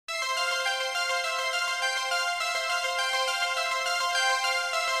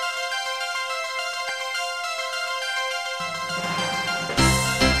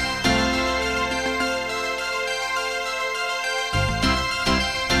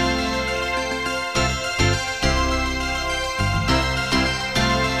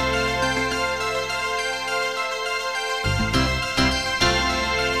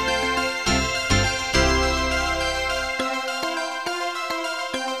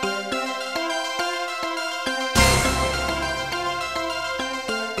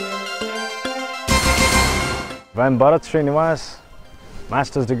I am Bharath Srinivas,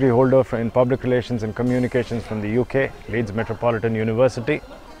 Master's degree holder in Public Relations and Communications from the UK, Leeds Metropolitan University.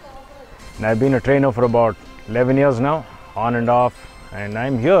 And I've been a trainer for about 11 years now, on and off, and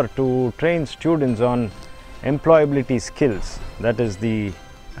I'm here to train students on employability skills.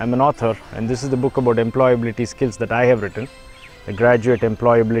 I'm an author, and this is the book about employability skills that I have written, the Graduate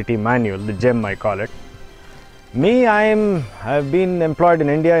Employability Manual, the GEM I call it. Me, I've been employed in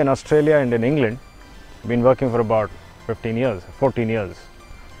India, in Australia and in England. I've been working for about 14 years.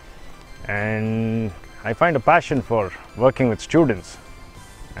 And I find a passion for working with students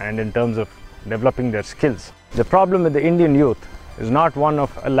and in terms of developing their skills. The problem with the Indian youth is not one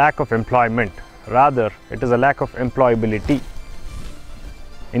of a lack of employment, rather it is a lack of employability.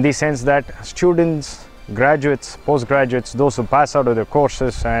 In the sense that students, graduates, postgraduates, those who pass out of their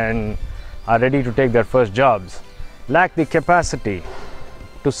courses and are ready to take their first jobs, lack the capacity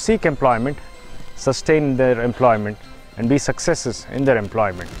to seek employment, sustain their employment and be successes in their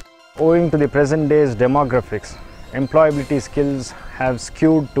employment. Owing to the present day's demographics, employability skills have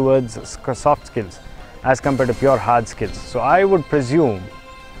skewed towards soft skills as compared to pure hard skills. So I would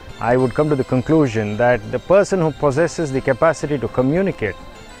come to the conclusion that the person who possesses the capacity to communicate,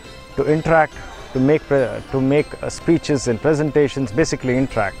 to interact, to make speeches and presentations, basically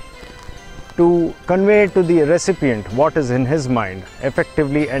interact, to convey to the recipient what is in his mind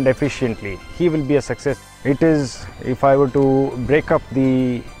effectively and efficiently, he will be a success. It is, if I were to break up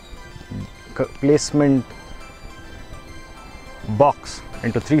the placement box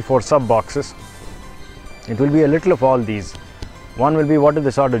into 3-4 sub boxes, it will be a little of all these. One will be what is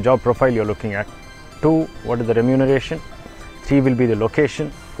the sort of job profile you're looking at. 2, what is the remuneration. 3 will be the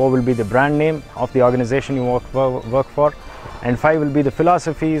location. 4 will be the brand name of the organization you work for. And 5 will be the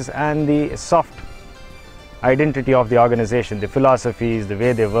philosophies and the soft identity of the organization, the philosophies, the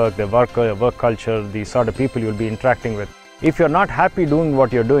way they work, the work culture, the sort of people you'll be interacting with. If you're not happy doing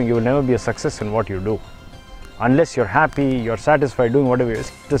what you're doing, you will never be a success in what you do. Unless you're happy, you're satisfied doing whatever it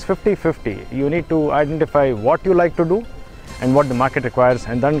is. It is 50-50. You need to identify what you like to do and what the market requires,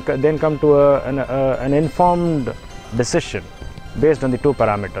 and then come to an informed decision based on the 2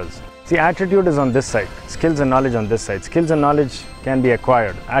 parameters. See, attitude is on this side, skills and knowledge on this side. Skills and knowledge can be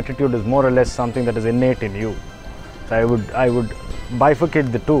acquired. Attitude is more or less something that is innate in you. So I would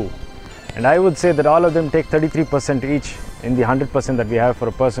bifurcate the 2, and I would say that all of them take 33% each in the 100% that we have for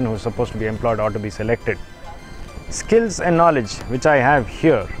a person who is supposed to be employed or to be selected. Skills and knowledge, which I have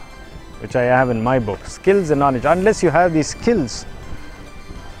here, which I have in my book, skills and knowledge, unless you have these skills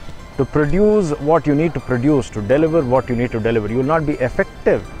to produce what you need to produce, to deliver what you need to deliver, you will not be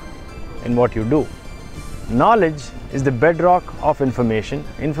effective in what you do. Knowledge is the bedrock of information.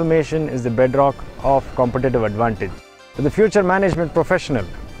 Information is the bedrock of competitive advantage. For the future management professional,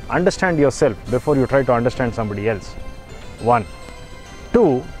 understand yourself before you try to understand somebody else. 1.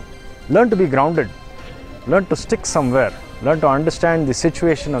 2. Learn to be grounded. Learn to stick somewhere. Learn to understand the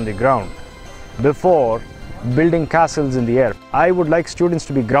situation on the ground before building castles in the air. I would like students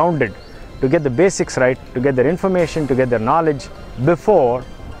to be grounded, to get the basics right, to get their information, to get their knowledge before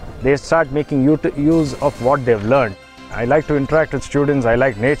they start making use of what they've learned. I like to interact with students, I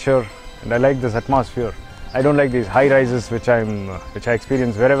like nature, and I like this atmosphere. I don't like these high rises which I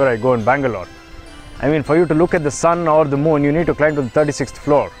experience wherever I go in Bangalore. I mean, for you to look at the sun or the moon, you need to climb to the 36th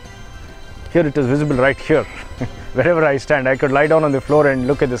floor. Here it is visible right here. Wherever I stand, I could lie down on the floor and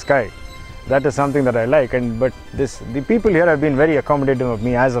look at the sky. That is something that I like, but the people here have been very accommodative of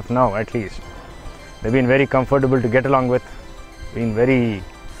me, as of now at least. They've been very comfortable to get along with, been very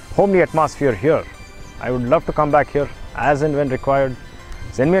homely atmosphere here. I would love to come back here as and when required.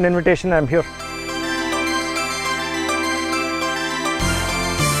 Send me an invitation, I'm here.